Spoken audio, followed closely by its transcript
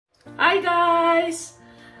Hi guys!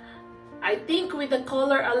 I think with the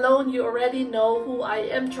color alone you already know who I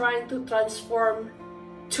am trying to transform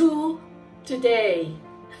to today.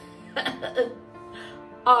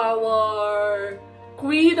 Our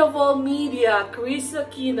queen of all media, Kris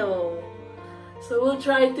Aquino. So we'll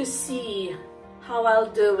try to see how I'll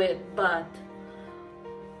do it.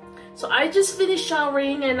 So I just finished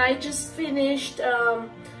showering and I just finished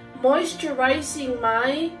moisturizing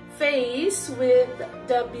my face with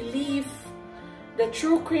the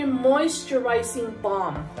True Cream Moisturizing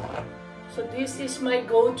Balm. So this is my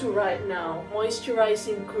go-to right now,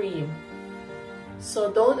 moisturizing cream.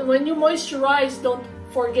 So when you moisturize, don't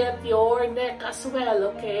forget your neck as well,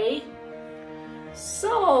 okay?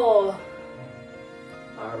 So,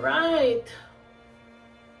 alright.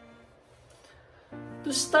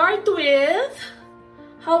 To start with,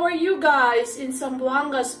 how are you guys in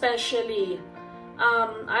Zamboanga especially?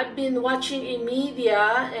 I've been watching in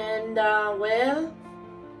media and well,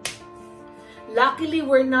 luckily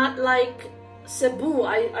we're not like Cebu.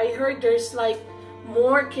 I heard there's like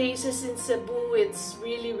more cases in Cebu. It's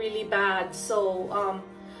really bad. So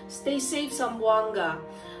stay safe, Zamboanga.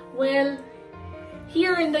 Well,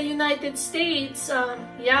 here in the United States,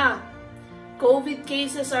 yeah, COVID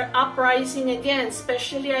cases are uprising again,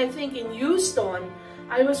 especially I think in Houston.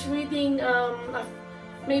 I was reading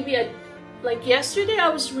like yesterday I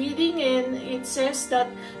was reading and it says that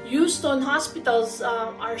Houston hospitals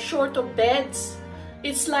are short of beds.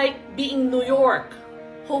 It's like being New York.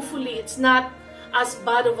 Hopefully it's not as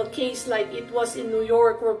bad of a case like it was in New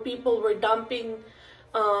York where people were dumping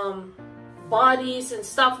bodies and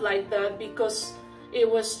stuff like that, because it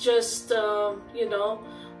was just, you know,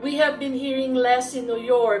 we have been hearing less in New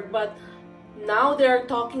York, but now they're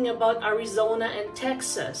talking about Arizona and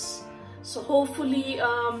Texas. So hopefully,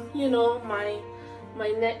 you know, my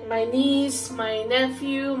niece, my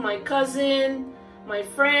nephew, my cousin, my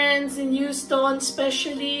friends in Houston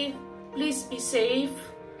especially, please be safe,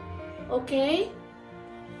 okay?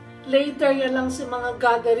 Later yan lang si mga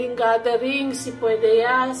gathering, si pwede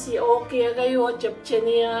ya, si okay kayo,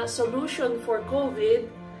 niya solution for COVID,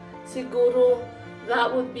 siguro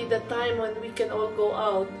that would be the time when we can all go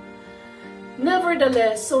out.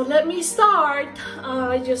 Nevertheless, so let me start.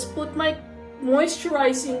 I just put my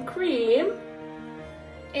moisturizing cream,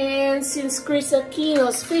 and since Kris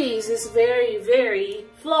Aquino's face is very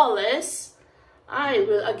flawless, I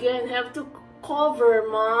will again have to cover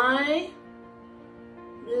my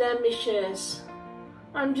blemishes.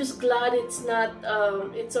 I'm just glad it's not,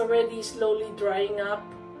 it's already slowly drying up,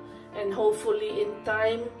 and hopefully in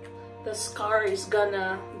time the scar is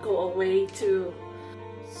gonna go away too.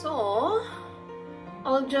 So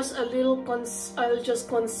I'll just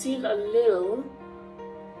conceal a little,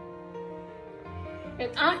 and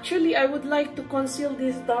actually I would like to conceal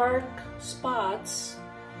these dark spots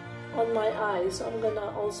on my eyes, so I'm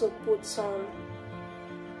gonna also put some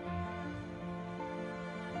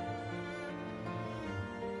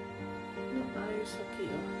eyes, okay.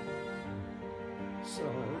 So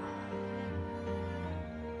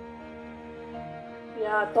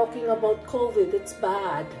yeah, talking about COVID, it's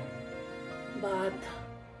bad. But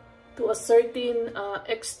to a certain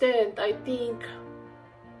extent, I think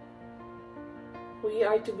we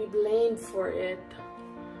are to be blamed for it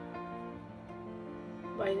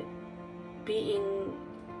by being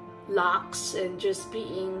lax and just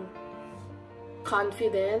being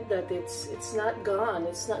confident that it's not gone.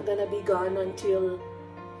 It's not gonna be gone until,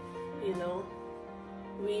 you know,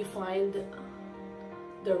 we find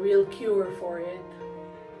the real cure for it.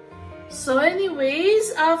 So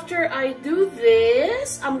anyways, after I do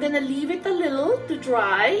this, I'm gonna leave it a little to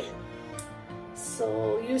dry.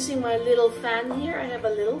 So using my little fan here, I have a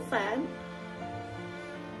little fan.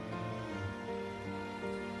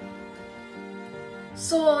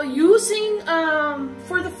 So using,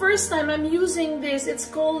 for the first time, I'm using this. It's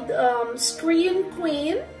called Screen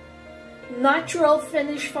Queen Natural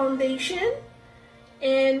Finish Foundation.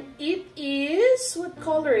 And it is, what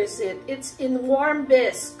color is it? It's in Warm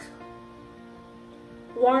Bisque.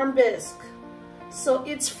 Warm Bisque. So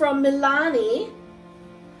it's from Milani.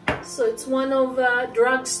 So it's one of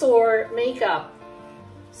drugstore makeup.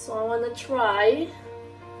 So I want to try.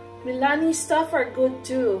 Milani stuff are good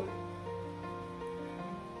too.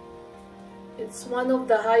 It's one of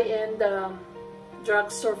the high-end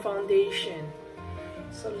drugstore foundation.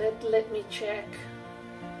 So let me check.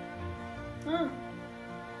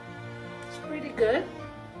 It's pretty good.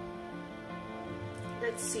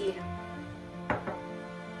 Let's see.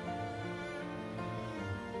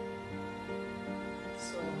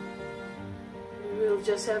 So we will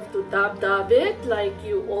just have to dab it like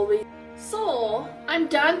you always So, I'm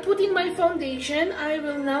done putting my foundation. I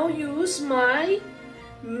will now use my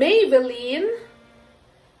Maybelline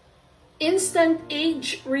Instant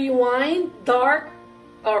Age Rewind Dark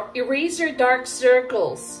or Eraser Dark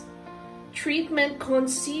Circles Treatment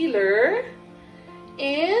Concealer,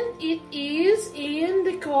 and it is in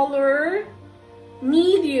the color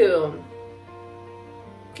medium.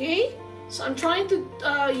 Okay, so I'm trying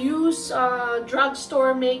to use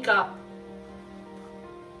drugstore makeup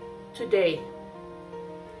today.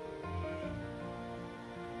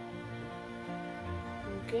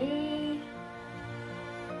 Okay,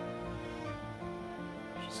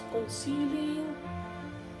 just concealing.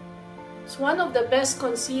 It's one of the best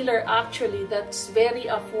concealer actually, that's very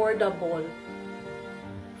affordable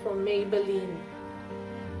from Maybelline.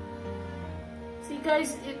 See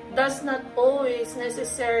guys, it does not always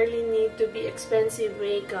necessarily need to be expensive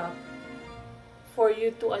makeup for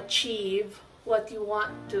you to achieve what you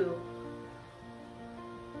want to.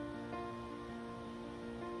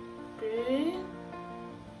 Okay.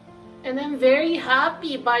 And I'm very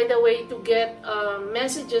happy, by the way, to get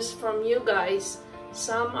messages from you guys.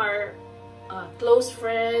 Some are close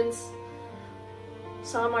friends.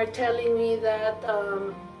 Some are telling me that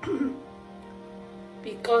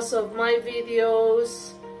because of my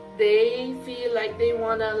videos, they feel like they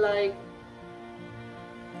wanna like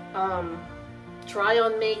try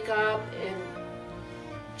on makeup and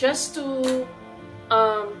just to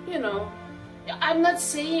you know, I'm not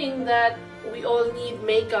saying that we all need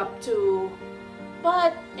makeup too,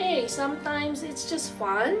 but hey, sometimes it's just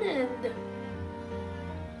fun, and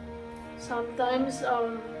sometimes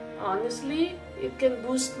honestly it can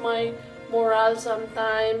boost my morale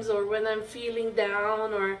sometimes, or when I'm feeling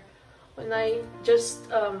down, or when I just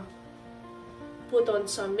put on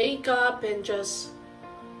some makeup and just,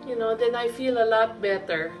 you know, then I feel a lot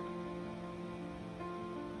better.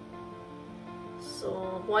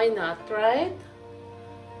 So why not, right?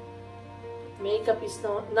 Makeup is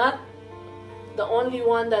not the only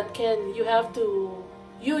one that can,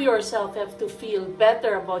 you yourself have to feel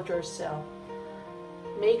better about yourself.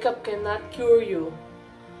 Makeup cannot cure you.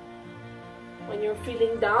 When you're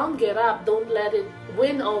feeling down, get up. Don't let it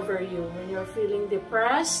win over you. When you're feeling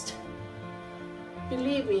depressed,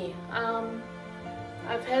 believe me,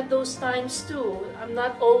 I've had those times too. I'm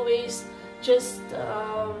not always just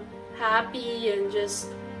happy and just,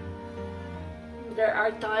 there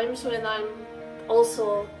are times when I'm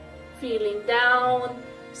also feeling down,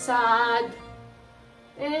 sad,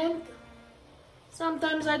 and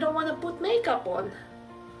sometimes I don't want to put makeup on.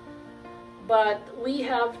 But we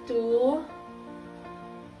have to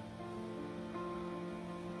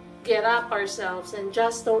get up ourselves and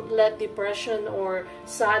just don't let depression or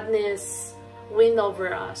sadness win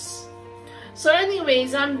over us. So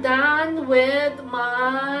anyways, I'm done with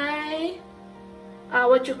my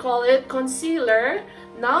concealer.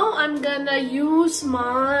 Now I'm gonna use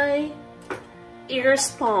my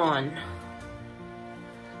Airspun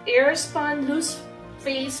loose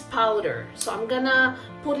face powder. So I'm gonna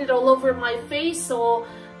put it all over my face, so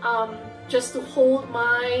just to hold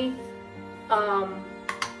my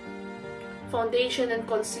foundation and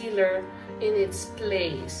concealer in its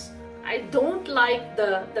place. I don't like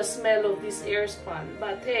the smell of this Airspun,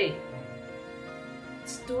 but hey,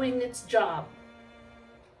 it's doing its job.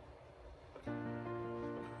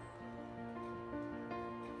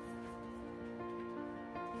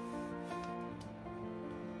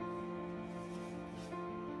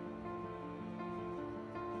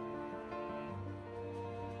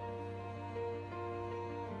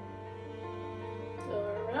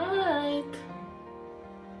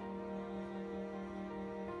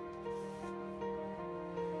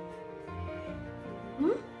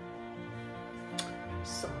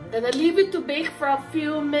 So I'm gonna leave it to bake for a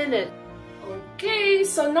few minutes. Okay,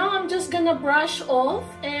 so now I'm just gonna brush off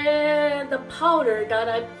the powder that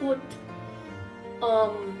I put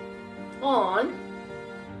on,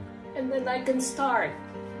 and then I can start.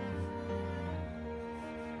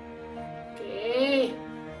 Okay.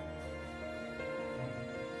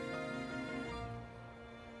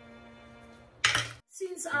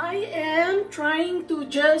 Since I am trying to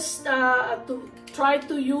just try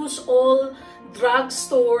to use all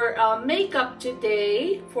drugstore makeup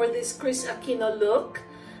today for this Kris Aquino look,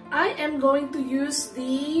 I am going to use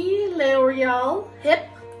the L'Oreal Hip,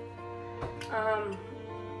 and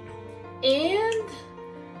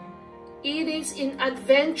it is in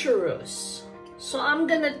Adventurous. So I'm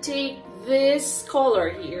gonna take this color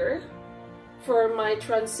here for my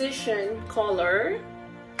transition color,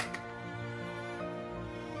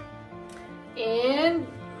 and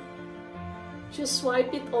just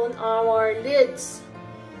swipe it on our lids.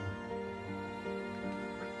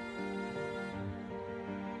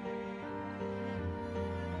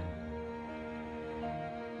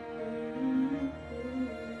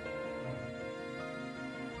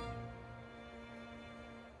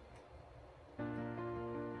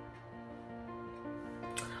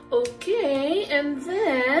 Okay, and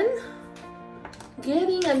then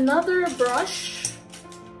getting another brush,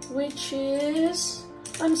 which is,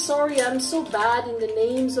 I'm sorry, I'm so bad in the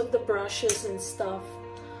names of the brushes and stuff.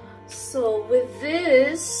 So with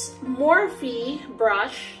this Morphe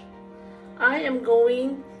brush, I am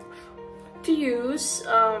going to use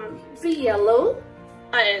the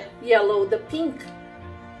the pink.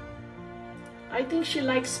 I think she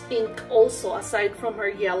likes pink also, aside from her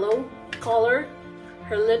yellow color,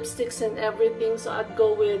 her lipsticks and everything. So I'd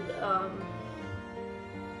go with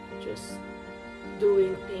just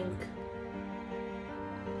doing pink.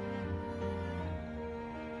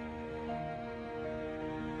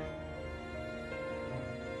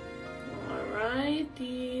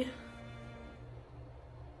 Alrighty.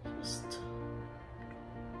 Just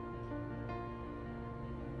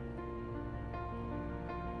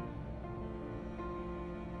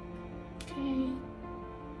okay.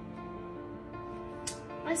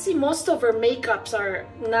 I see most of her makeups are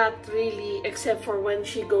not really, except for when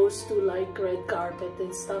she goes to like red carpet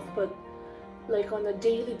and stuff, but like on a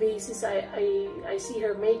daily basis, I see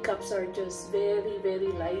her makeups are just very,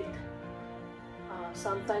 very light.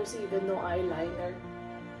 Sometimes even no eyeliner.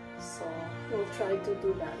 So we'll try to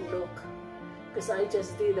do that look. Because I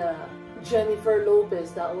just did a Jennifer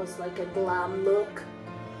Lopez, that was like a glam look.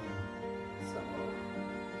 So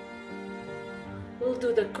we'll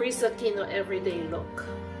do the Kris Aquino everyday look.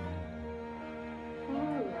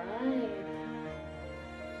 Alright.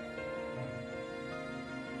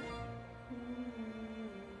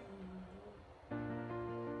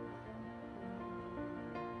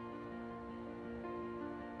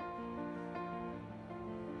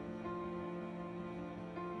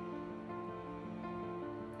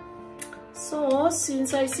 So,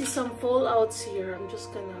 since I see some fallouts here, I'm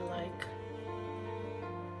just gonna like,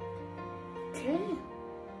 okay.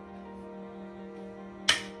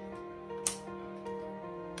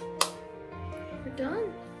 We're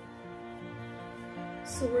done.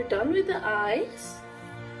 So we're done with the eyes.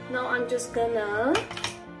 Now I'm just gonna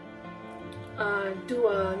do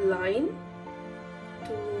a line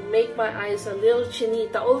to make my eyes a little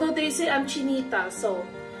chinita. Although they say I'm chinita, so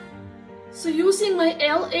using my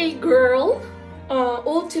LA Girl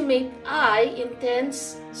Ultimate Eye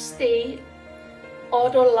Intense Stay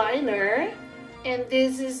Auto Liner, and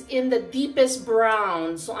this is in the deepest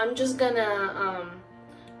brown. So I'm just gonna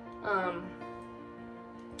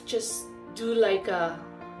just do like a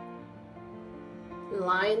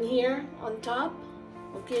line here on top.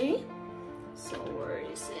 Okay, so where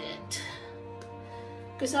is it?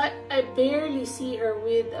 Because I barely see her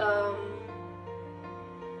with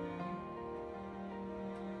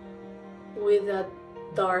a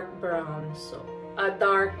dark brown, so a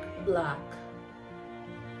dark black.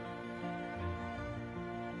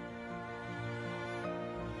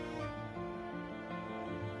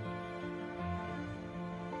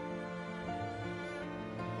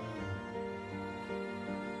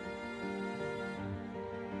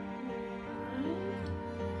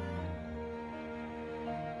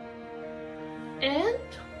 And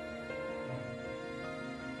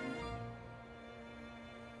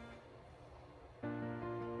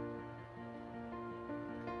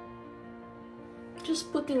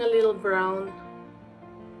just putting a little brown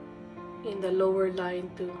in the lower line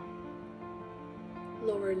too,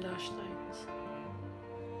 lower lash lines.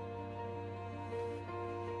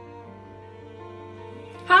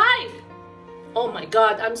 Hi! Oh my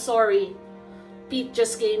god, I'm sorry. Pete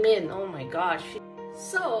just came in. Oh my gosh.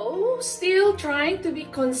 So, still trying to be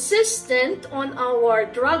consistent on our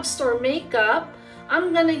drugstore makeup.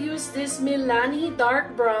 I'm gonna use this Milani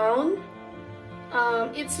dark brown.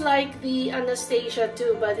 It's like the Anastasia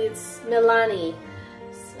too, but it's Milani.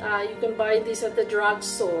 You can buy this at the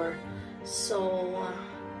drugstore. So,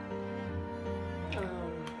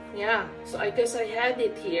 yeah. So I guess I had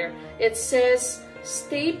it here. It says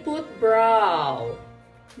Stay Put Brow.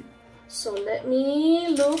 So let me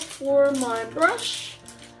look for my brush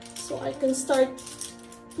so I can start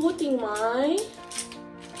putting my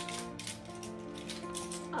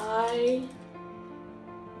eyebrow.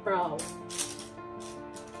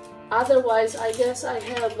 Otherwise, I guess I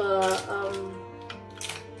have a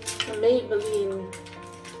Maybelline,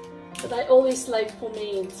 but I always like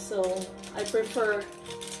pomade, so I prefer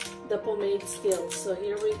the pomade still. So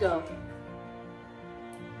here we go.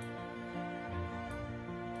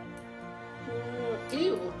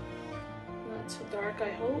 Ew, not too dark,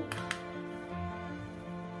 I hope.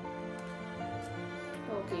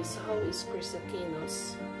 Okay, so how is Kris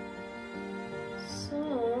Aquino's? So,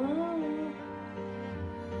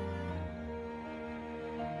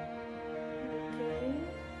 okay.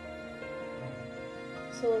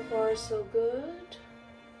 So far, so good.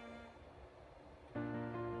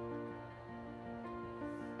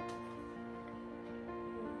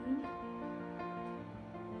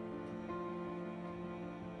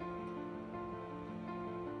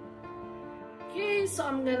 Okay, so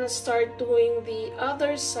I'm gonna start doing the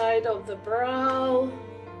other side of the brow.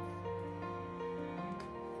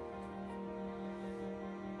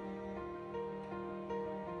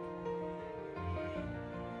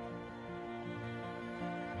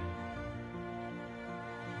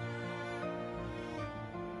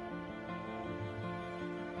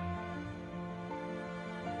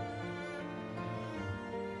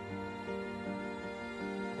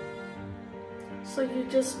 So you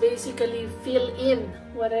just basically fill in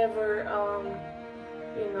whatever,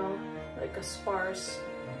 you know, like a sparse.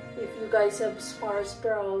 If you guys have sparse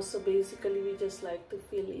brows, so basically we just like to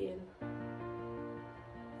fill in.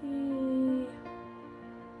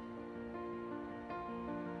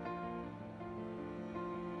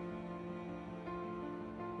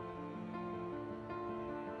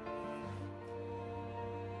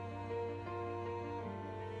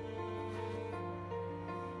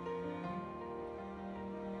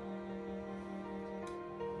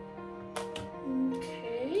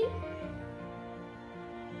 Okay.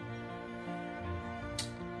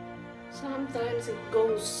 Sometimes it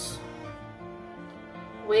goes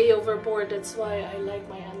way overboard. That's why I like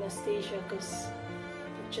my Anastasia, because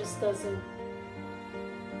it just doesn't.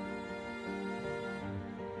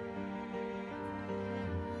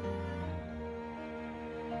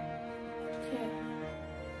 Okay.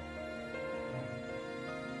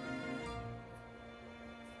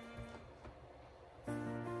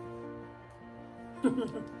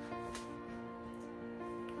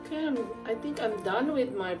 Okay, I think I'm done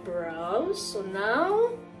with my brows. So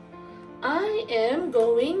now I am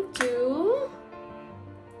going to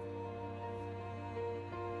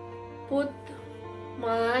put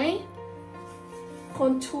my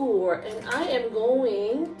contour, and I am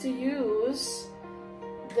going to use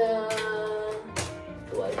the,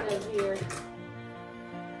 what do I have here?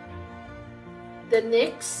 The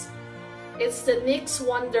NYX. It's the NYX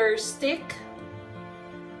Wonder Stick.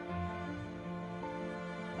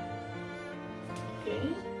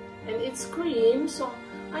 Okay, and it's cream, so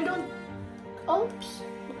I don't. Oops.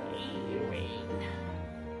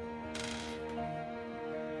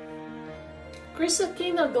 Kris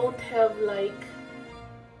Aquino don't have like,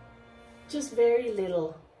 just very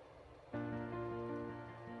little.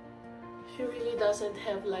 She really doesn't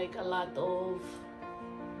have like a lot of,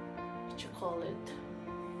 what you call it?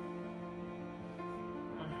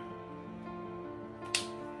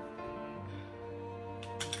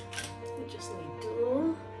 You just need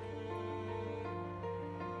to.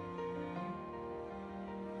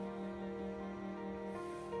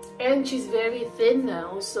 And she's very thin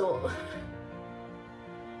now, so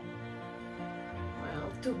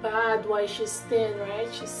well, too bad why she's thin, right?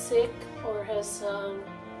 She's sick or has an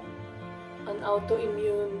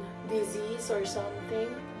autoimmune disease or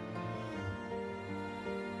something.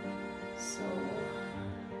 So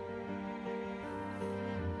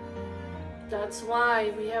that's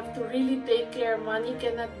why we have to really take care. Money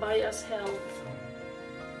cannot buy us health.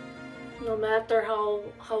 No matter how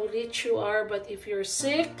rich you are, but if you're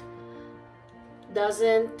sick,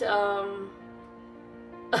 doesn't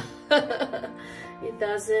it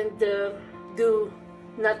doesn't do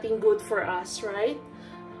nothing good for us, right?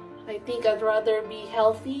 I think I'd rather be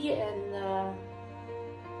healthy and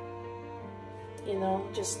you know,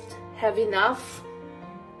 just have enough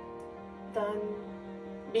than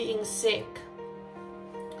being sick.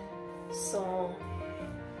 So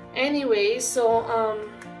anyway, so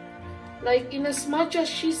like, in as much as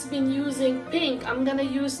she's been using pink, I'm gonna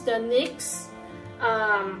use the NYX,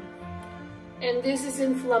 and this is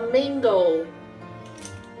in Flamingo.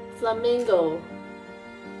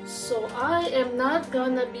 So I am not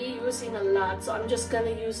gonna be using a lot, so I'm just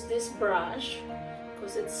gonna use this brush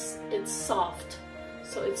because it's soft,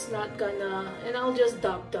 so it's not gonna, and I'll just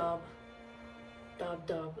dab,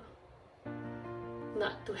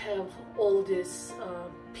 not to have all this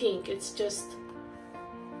pink. It's just,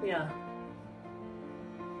 yeah.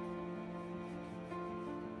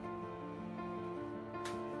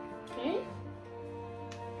 Okay.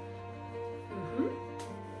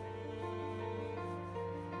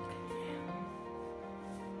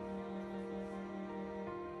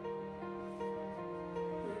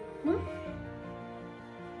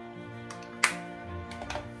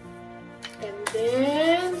 And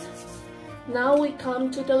then now we come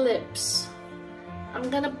to the lips. I'm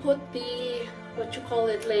gonna put the, what you call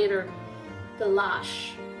it later, the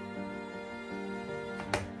lash.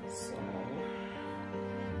 So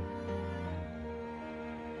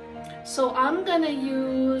So I'm gonna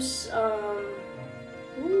use,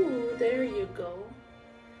 ooh, there you go.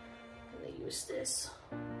 I'm gonna use this.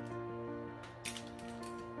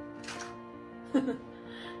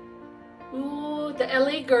 Ooh, the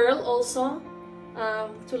LA Girl also,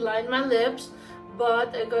 to line my lips.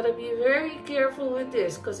 But I gotta be very careful with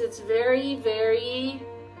this because it's very, very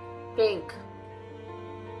pink.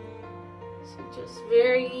 So just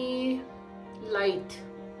very light.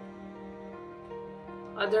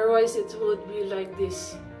 Otherwise it would be like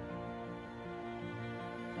this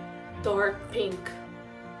dark pink.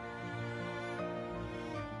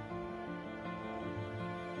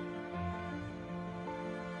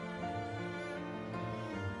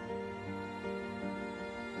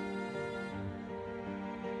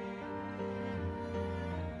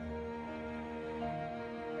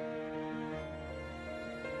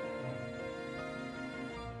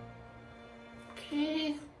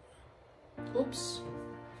 Okay. Oops.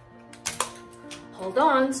 Hold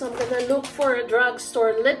on. So I'm gonna look for a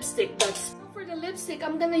drugstore lipstick. That's for the lipstick.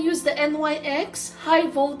 I'm gonna use the NYX high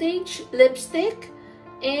voltage lipstick.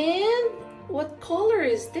 And what color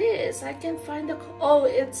is this? I can't find the. Oh,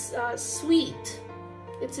 it's sweet.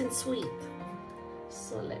 It's in sweet.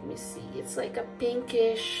 So let me see. It's like a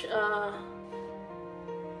pinkish.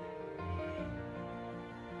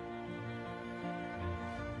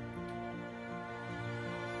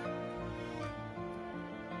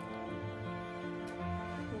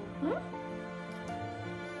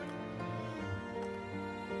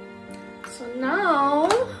 So now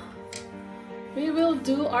we will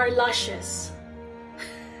do our lashes.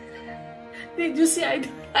 Did you see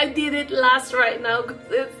I did it last right now because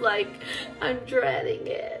it's like I'm dreading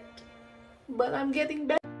it. But I'm getting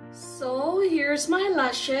better. So here's my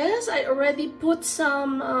lashes. I already put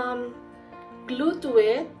some glue to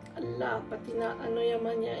it. Ala, pati na ano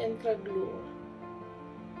yaman niya, entra glue.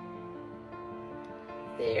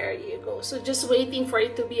 There you go. So just waiting for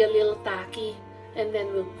it to be a little tacky and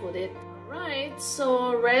then we'll put it. Alright,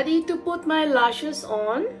 so ready to put my lashes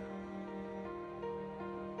on.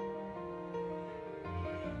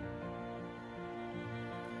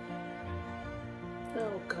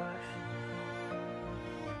 Oh gosh.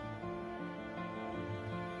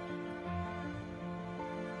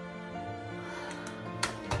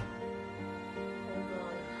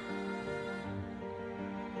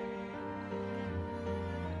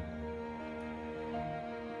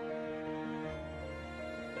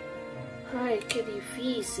 Ay, qué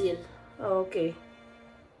difícil. Okay.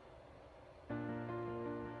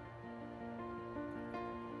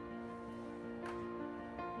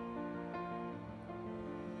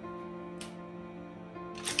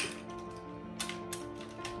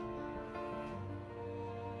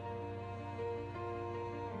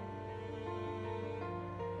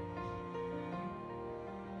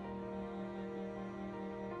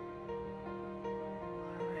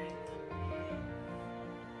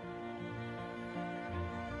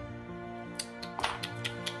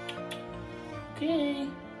 Okay.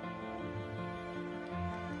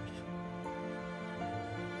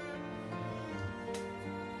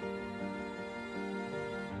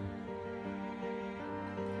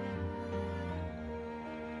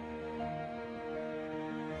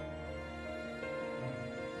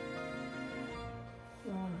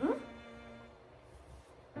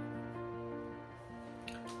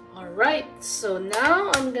 Alright, so now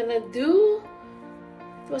I'm gonna do,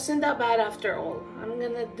 it wasn't that bad after all. I'm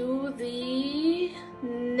gonna do the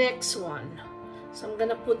next one. So I'm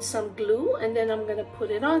gonna put some glue and then I'm gonna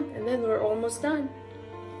put it on and then we're almost done.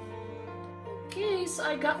 Okay, so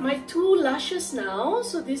I got my two lashes now.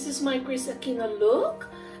 So this is my Kris Aquino look.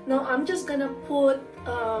 Now I'm just gonna put,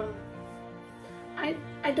 I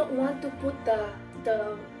don't want to put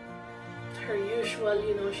her usual,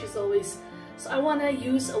 you know, she's always, so I want to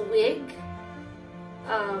use a wig.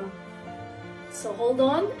 So hold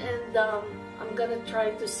on and I'm gonna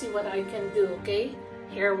try to see what I can do, okay,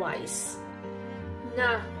 hair wise.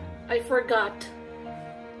 Nah, I forgot.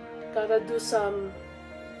 Gotta do some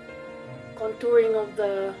contouring of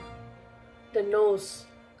the nose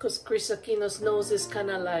because Kris Aquino's nose is kind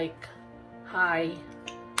of like high.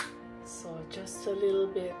 So just a little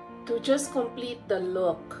bit to just complete the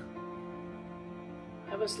look.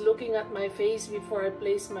 I was looking at my face before I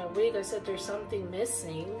placed my wig. I said there's something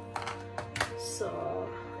missing. So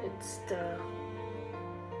it's the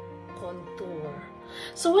contour.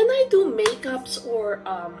 So when I do makeups or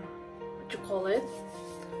what you call it,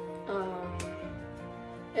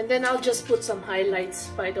 and then I'll just put some highlights,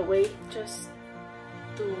 by the way, just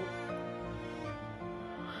to,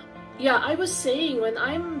 yeah, I was saying when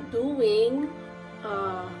I'm doing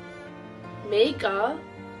makeup,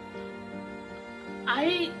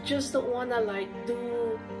 I just don't want to like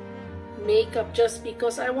do makeup just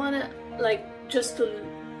because I want to like just to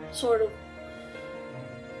sort of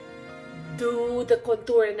do the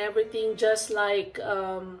contour and everything, just like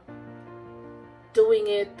doing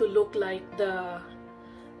it to look like the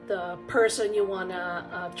person you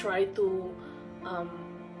wanna try to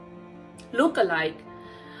look alike.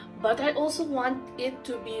 But I also want it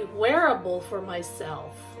to be wearable for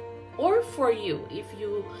myself or for you if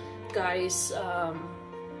you guys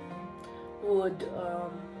would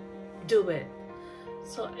do it.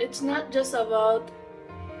 So it's not just about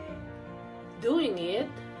doing it,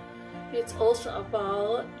 it's also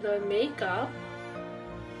about the makeup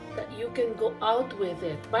that you can go out with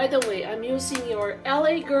it. By the way, I'm using your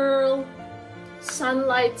LA Girl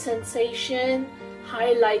Sunlight Sensation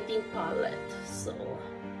Highlighting Palette. So,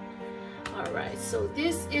 alright, so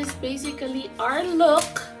this is basically our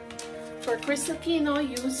look for Kris Aquino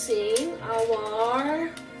using our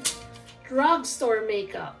drugstore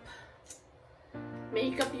makeup.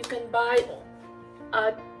 Makeup you can buy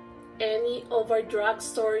at any of our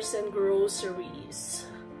drugstores and groceries.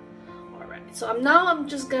 Alright, so I'm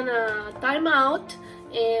just gonna time out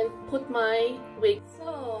and put my wig.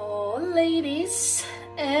 So, ladies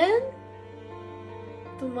and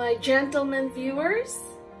to my gentlemen viewers,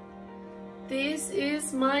 this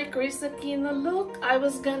is my Kris Aquino look. I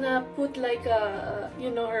was gonna put like a, you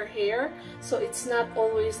know, her hair, so it's not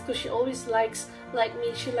always, because she always likes, like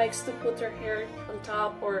me, she likes to put her hair on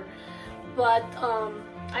top, or, but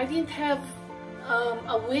I didn't have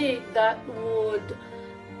a wig that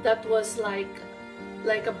was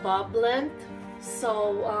like a bob length.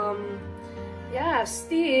 So yeah,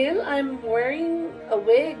 still I'm wearing a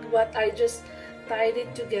wig, but I just tied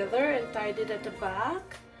it together and tied it at the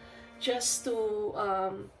back, just to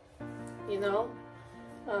you know,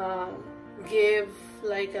 give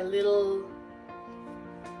like a little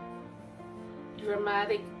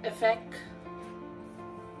dramatic effect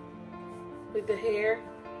with the hair.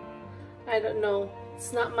 I don't know,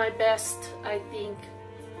 it's not my best, I think,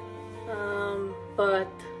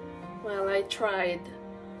 but well, I tried.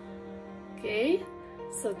 Okay,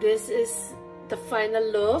 so this is the final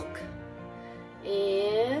look,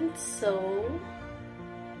 and so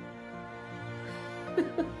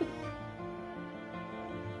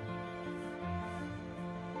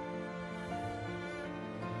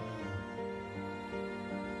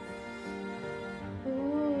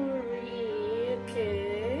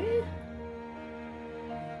okay.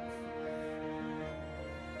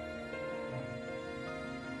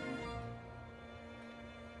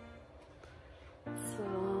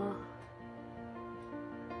 So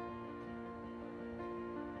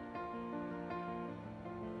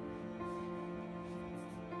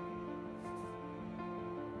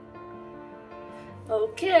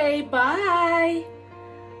okay, bye.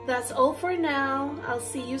 That's all for now. I'll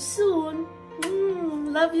see you soon.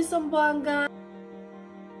 Love you, Sambuanga.